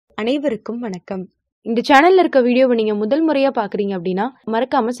அனைவருக்கும் வணக்கம். இந்த சேனல்ல இருக்க வீடியோவை நீங்க முதல் முறையா பாக்குறீங்க அப்படின்னா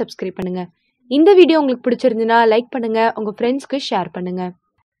மறக்காம சப்ஸ்கிரைப் பண்ணுங்க. இந்த வீடியோ உங்களுக்கு பிடிச்சிருந்தா லைக் பண்ணுங்க, உங்க ஃப்ரெண்ட்ஸ்க்கு ஷேர் பண்ணுங்க.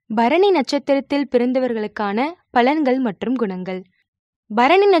 பரணி நட்சத்திரத்தில் பிறந்தவர்களுக்கான பலன்கள் மற்றும் குணங்கள்.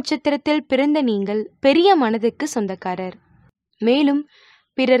 பரணி நட்சத்திரத்தில் பிறந்த நீங்கள் பெரிய மனதுக்கு சொந்தக்காரர். மேலும்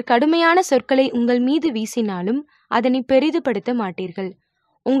பிறர் கடுமையான சொற்களை உங்கள் மீது வீசினாலும் அதனை பெரிதுபடுத்த மாட்டீர்கள்.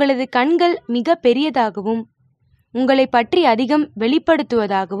 உங்களது கண்கள் மிக பெரியதாகவும் உங்களை பற்றி அதிகம்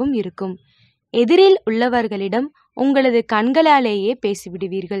வெளிப்படுத்துவதாகவும் இருக்கும். எதிரில் உள்ளவர்களிடம் உங்களது கண்களாலேயே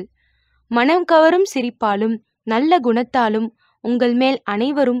பேசிவிடுவீர்கள். மனம் கவரும் சிரிப்பாலும் நல்ல குணத்தாலும் உங்கள் மேல்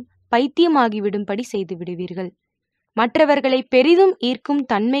அனைவரும் பைத்தியமாகிவிடும்படி செய்து விடுவீர்கள். மற்றவர்களை பெரிதும் ஈர்க்கும்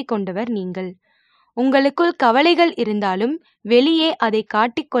தன்மை கொண்டவர் நீங்கள். உங்களுக்குள் கவலைகள் இருந்தாலும் வெளியே அதை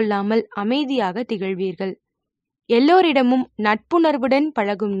காட்டிக்கொள்ளாமல் அமைதியாக திகழ்வீர்கள். எல்லோரிடமும் நட்புணர்வுடன்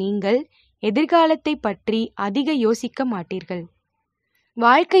பழகும் நீங்கள் எதிர்காலத்தை பற்றி அதிக யோசிக்க மாட்டீர்கள்.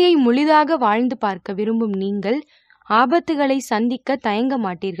 வாழ்க்கையை முழுதாக வாழ்ந்து பார்க்க விரும்பும் நீங்கள் ஆபத்துகளை சந்திக்க தயங்க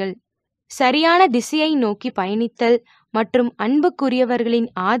மாட்டீர்கள். சரியான திசையை நோக்கி பயணித்தல் மற்றும் அன்புக்குரியவர்களின்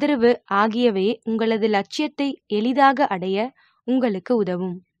ஆதரவு ஆகியவை உங்களது லட்சியத்தை எளிதாக அடைய உங்களுக்கு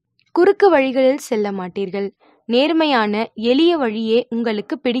உதவும். குறுக்கு வழிகளில் செல்ல மாட்டீர்கள். நேர்மையான எளிய வழியே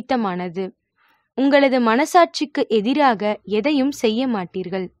உங்களுக்கு பிடித்தமானது. உங்களது மனசாட்சிக்கு எதிராக எதையும் செய்ய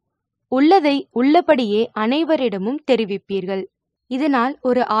மாட்டீர்கள். உள்ளதை உள்ளபடியே அனைவரிடமும் தெரிவிப்பீர்கள். இதனால்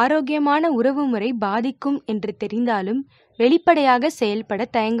ஒரு ஆரோக்கியமான உறவுமுறை பாதிக்கும் என்று தெரிந்தாலும் வெளிப்படையாக செயல்பட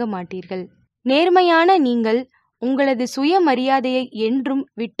தயங்க மாட்டீர்கள். நேர்மையான நீங்கள் உங்களது சுயமரியாதையை என்றும்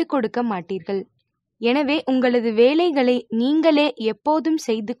விட்டு கொடுக்க மாட்டீர்கள். எனவே உங்களது வேலைகளை நீங்களே எப்போதும்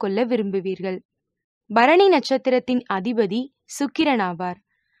செய்து கொள்ள விரும்புவீர்கள். பரணி நட்சத்திரத்தின் அதிபதி சுக்கிரனாவார்.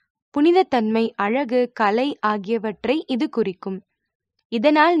 புனிதத்தன்மை, அழகு, கலை ஆகியவற்றை இது குறிக்கும்.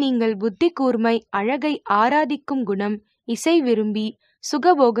 இதனால் நீங்கள் புத்தி கூர்மை, அழகை ஆராதிக்கும் குணம், இசை விரும்பி,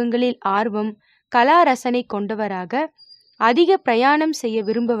 சுகபோகங்களில் ஆர்வம், கலா ரசனை கொண்டவராக, அதிக பிரயாணம் செய்ய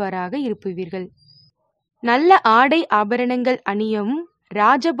விரும்புவராக இருப்பீர்கள். நல்ல ஆடை ஆபரணங்கள் அணியவும்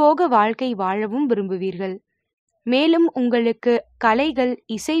ராஜபோக வாழ்க்கை வாழவும் விரும்புவீர்கள். மேலும் உங்களுக்கு கலைகள்,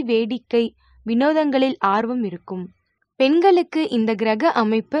 இசை, வேடிக்கை, வினோதங்களில் ஆர்வம் இருக்கும். பெண்களுக்கு இந்த கிரக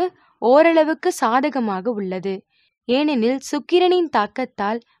அமைப்பு ஓரளவுக்கு சாதகமாக உள்ளது. ஏனெனில் சுக்கிரனின்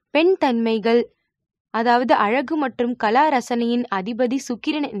தாக்கத்தால் பெண் தன்மைகள், அதாவது அழகு மற்றும் கலா ரசனையின் அதிபதி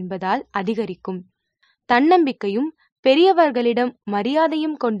சுக்கிரன் என்பதால் அதிகரிக்கும். தன்னம்பிக்கையும் பெரியவர்களிடம்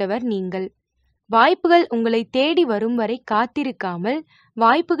மரியாதையும் கொண்டவர் நீங்கள். வாய்ப்புகள் உங்களை தேடி வரும் வரை காத்திருக்காமல்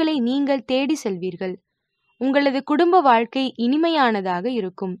வாய்ப்புகளை நீங்கள் தேடி செல்வீர்கள். உங்களது குடும்ப வாழ்க்கை இனிமையானதாக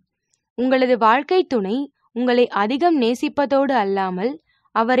இருக்கும். உங்களது வாழ்க்கை துணை உங்களை அதிகம் நேசிப்பதோடு அல்லாமல்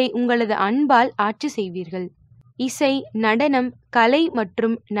அவரை உங்களது அன்பால் ஆட்சி செய்வீர்கள். இசை, நடனம், கலை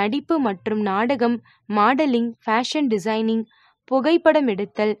மற்றும் நடிப்பு மற்றும் நாடகம், மாடலிங், ஃபேஷன் டிசைனிங், புகைப்படம்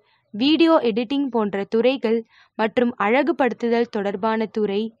எடுத்தல், வீடியோ எடிட்டிங் போன்ற துறைகள் மற்றும் அழகுபடுத்துதல் தொடர்பான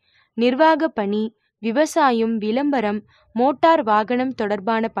துறை, நிர்வாக பணி, விவசாயம், விளம்பரம், மோட்டார் வாகனம்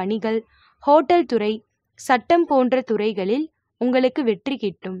தொடர்பான பணிகள், ஹோட்டல் துறை, சட்டம் போன்ற துறைகளில் உங்களுக்கு வெற்றி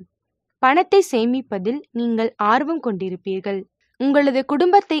கிட்டும். பணத்தை சேமிப்பதில் நீங்கள் ஆர்வம் கொண்டிருப்பீர்கள். உங்களது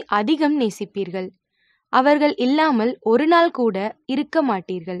குடும்பத்தை அதிகம் நேசிப்பீர்கள். அவர்கள் இல்லாமல் ஒரு நாள் கூட இருக்க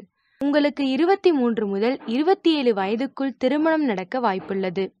மாட்டீர்கள். உங்களுக்கு 23 முதல் 27 வயதுக்குள் திருமணம் நடக்க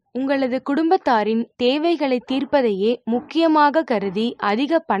வாய்ப்புள்ளது. உங்களது குடும்பத்தாரின் தேவைகளை தீர்ப்பதையே முக்கியமாக கருதி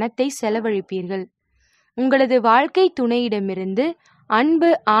அதிக பணத்தை செலவழிப்பீர்கள். உங்களது வாழ்க்கை துணையிடமிருந்து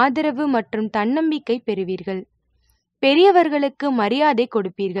அன்பு, ஆதரவு மற்றும் தன்னம்பிக்கை பெறுவீர்கள். பெரியவர்களுக்கு மரியாதை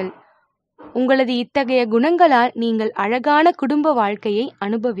கொடுப்பீர்கள். உங்களது இத்தகைய குணங்களால் நீங்கள் அழகான குடும்ப வாழ்க்கையை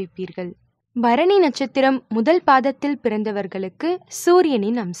அனுபவிப்பீர்கள். பரணி நட்சத்திரம் முதல் பாதத்தில் பிறந்தவர்களுக்கு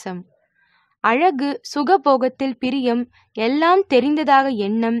சூரியனின் அம்சம். அழகு, சுகபோகத்தில் பிரியம், எல்லாம் தெரிந்ததாக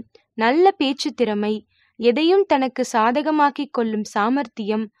எண்ணம், நல்ல பேச்சு திறமை, எதையும் தனக்கு சாதகமாக்கிக் கொள்ளும்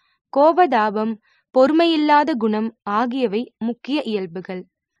சாமர்த்தியம், கோபதாபம், பொறுமையில்லாத குணம் ஆகியவை முக்கிய இயல்புகள்.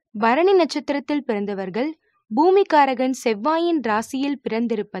 பரணி நட்சத்திரத்தில் பிறந்தவர்கள் பூமிகாரகன் செவ்வாயின் ராசியில்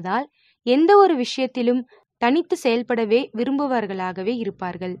பிறந்திருப்பதால் எந்த ஒரு விஷயத்திலும் தனித்து செயல்படவே விரும்புபவர்களாகவே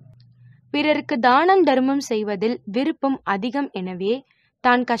இருப்பார்கள். பிறருக்கு தானம் தர்மம் செய்வதில் விருப்பம் அதிகம். எனவே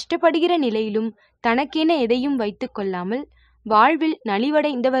தான் கஷ்டப்படுகிற நிலையிலும் தனக்கென எதையும் வைத்துக் கொள்ளாமல் வாழ்வில்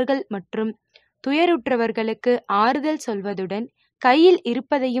நலிவடைந்தவர்கள் மற்றும் துயருற்றவர்களுக்கு ஆறுதல் சொல்வதுடன் கையில்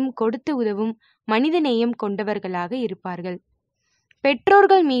இருப்பதையும் கொடுத்து உதவும் மனிதநேயம் கொண்டவர்களாக இருப்பார்கள்.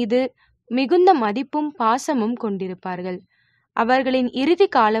 பெற்றோர்கள் மீது மிகுந்த மதிப்பும் பாசமும் கொண்டிருப்பார்கள். அவர்களின் இறுதி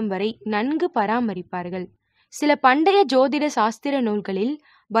காலம் வரை நன்கு பராமரிப்பார்கள். சில பண்டைய ஜோதிட சாஸ்திர நூல்களில்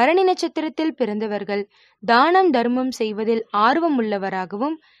பரணி நட்சத்திரத்தில் பிறந்தவர்கள் தானம் தர்மம் செய்வதில்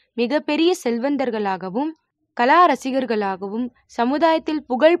ஆர்வமுள்ளவராகவும் மிகப்பெரிய செல்வந்தர்களாகவும் கலா ரசிகர்களாகவும் சமுதாயத்தில்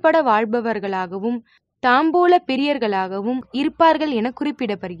புகழ்பட வாழ்பவர்களாகவும் தாம்பூல பிரியர்களாகவும் இருப்பார்கள் என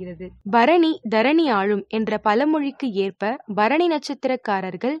குறிப்பிடப்படுகிறது. பரணி தரணி ஆளும் என்ற பழமொழிக்கு ஏற்ப பரணி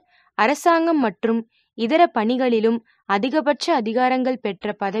நட்சத்திரக்காரர்கள் அரசாங்கம் மற்றும் இதர பணிகளிலும் அதிகபட்ச அதிகாரங்கள்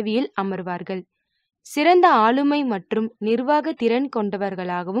பெற்ற பதவியில் அமர்வார்கள். சிறந்த ஆளுமை மற்றும் நிர்வாக திறன்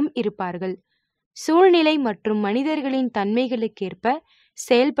கொண்டவர்களாகவும் இருப்பார்கள். சூழ்நிலை மற்றும் மனிதர்களின் தன்மைகளுக்கேற்ப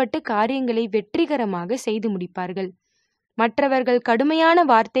செயல்பட்டு காரியங்களை வெற்றிகரமாக செய்து முடிப்பார்கள். மற்றவர்கள் கடுமையான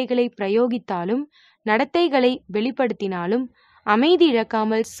வார்த்தைகளை பிரயோகித்தாலும் நடத்தைகளை வெளிப்படுத்தினாலும் அமைதி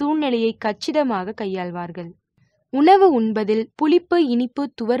இழக்காமல் சூழ்நிலையை கச்சிதமாக கையாள்வார்கள். உணவு உண்பதில் புளிப்பு, இனிப்பு,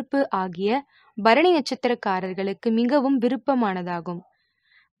 துவர்ப்பு ஆகிய பரணி நட்சத்திரக்காரர்களுக்கு மிகவும் விருப்பமானதாகும்.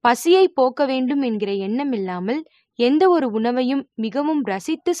 பசியை போக்க வேண்டும் என்கிற எண்ணம் இல்லாமல் எந்த ஒரு உணவையும் மிகவும்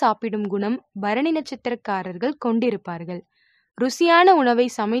ரசித்து சாப்பிடும் குணம் பரணி நட்சத்திரக்காரர்கள் கொண்டிருப்பார்கள். ருசியான உணவை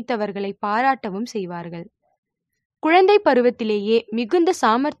சமைத்தவர்களை பாராட்டவும் செய்வார்கள். குழந்தை பருவத்திலேயே மிகுந்த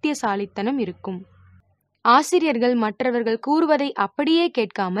சாமர்த்தியசாலித்தனம் இருக்கும். ஆசிரியர்கள் மற்றவர்கள் கூறுவதை அப்படியே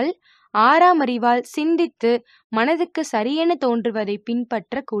கேட்காமல் ஆறாம் அறிவால் சிந்தித்து மனதுக்கு சரியென தோன்றுவதை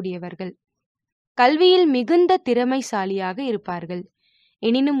பின்பற்ற கூடியவர்கள். கல்வியில் மிகுந்த திறமைசாலியாக இருப்பார்கள்.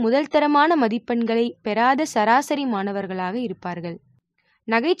 எனினும் முதல் தரமான மதிப்பெண்களை பெறாத சராசரி மாணவர்களாக இருப்பார்கள்.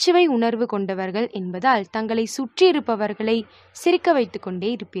 நகைச்சுவை உணர்வு கொண்டவர்கள் என்பதால் தங்களை சுற்றி இருப்பவர்களை சிரிக்க வைத்துக் கொண்டே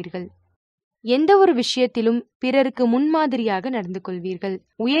இருப்பீர்கள். எந்த ஒரு விஷயத்திலும் பிறருக்கு முன்மாதிரியாக நடந்து கொள்வீர்கள்.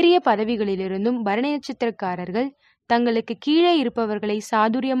 உயரிய பதவிகளிலிருந்தும் பரணி நட்சத்திரக்காரர்கள் தங்களுக்கு கீழே இருப்பவர்களை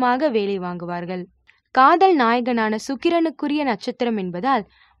சாதுரியமாக வேலை வாங்குவார்கள். காதல் நாயகனான சுக்கிரனுக்குரிய நட்சத்திரம் என்பதால்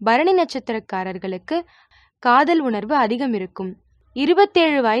பரணி நட்சத்திரக்காரர்களுக்கு காதல் உணர்வு அதிகம் இருக்கும்.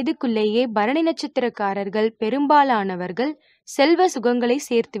 27 வயதுக்குள்ளேயே பரணி நட்சத்திரக்காரர்கள் பெரும்பாலானவர்கள் செல்வ சுகங்களை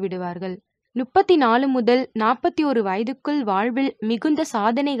சேர்த்து விடுவார்கள். 34 முதல் 41 வயதுக்குள் வாழ்வில் மிகுந்த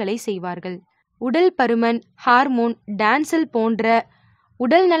சாதனைகளை செய்வார்கள். உடல் பருமன், ஹார்மோன், டான்சல் போன்ற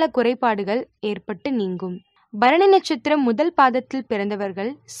உடல் நல குறைபாடுகள் ஏற்பட்டு நீங்கும். பரணி நட்சத்திரம் முதல் பாதத்தில் பிறந்தவர்கள்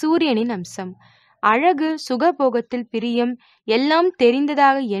சூரியனின் அம்சம். அழகு, சுகபோகத்தில் பிரியம், எல்லாம்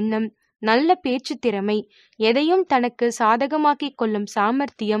தெரிந்ததாக எண்ணம், நல்ல பேச்சு திறமை, எதையும் தனக்கு சாதகமாக்கிக் கொள்ளும்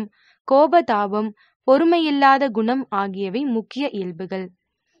சாமர்த்தியம், கோபதாபம், பொறுமையில்லாத குணம் ஆகியவை முக்கிய இயல்புகள்.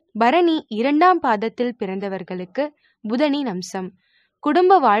 பரணி 2ஆம் பாதத்தில் பிறந்தவர்களுக்கு புதனின் அம்சம்.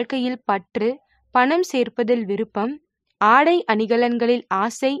 குடும்ப வாழ்க்கையில் பற்று, பணம் சேர்ப்பதில் விருப்பம், ஆடை அணிகலன்களில்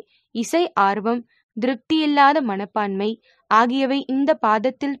ஆசை, இசை ஆர்வம், திருப்தியில்லாத மனப்பான்மை ஆகியவை இந்த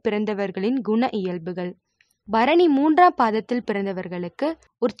பாதத்தில் பிறந்தவர்களின் குண இயல்புகள். பரணி 3ஆம் பாதத்தில் பிறந்தவர்களுக்கு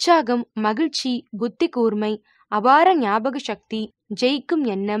உற்சாகம், மகிழ்ச்சி, புத்தி கூர்மை, அபார ஞாபக சக்தி, ஜெயிக்கும்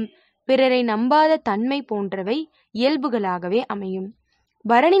எண்ணம், பிறரை நம்பாத தன்மை போன்றவை இயல்புகளாகவே அமையும்.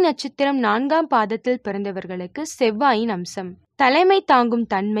 பரணி நட்சத்திரம் 4ஆம் பாதத்தில் பிறந்தவர்களுக்கு செவ்வாயின் அம்சம். தலைமை தாங்கும்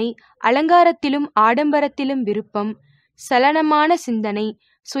தன்மை, அலங்காரத்திலும் ஆடம்பரத்திலும் விருப்பம், சலனமான சிந்தனை,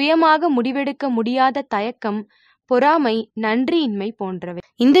 சுயமாக முடிவெடுக்க முடியாத தயக்கம், பொறாமை, நன்றியின்மை போன்றவை.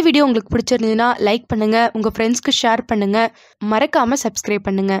 இந்த வீடியோ உங்களுக்கு பிடிச்சிருந்ததுன்னா லைக் பண்ணுங்க, உங்க ஃப்ரெண்ட்ஸ்க்கு ஷேர் பண்ணுங்க, மறக்காம சப்ஸ்கிரைப்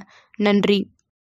பண்ணுங்க. நன்றி.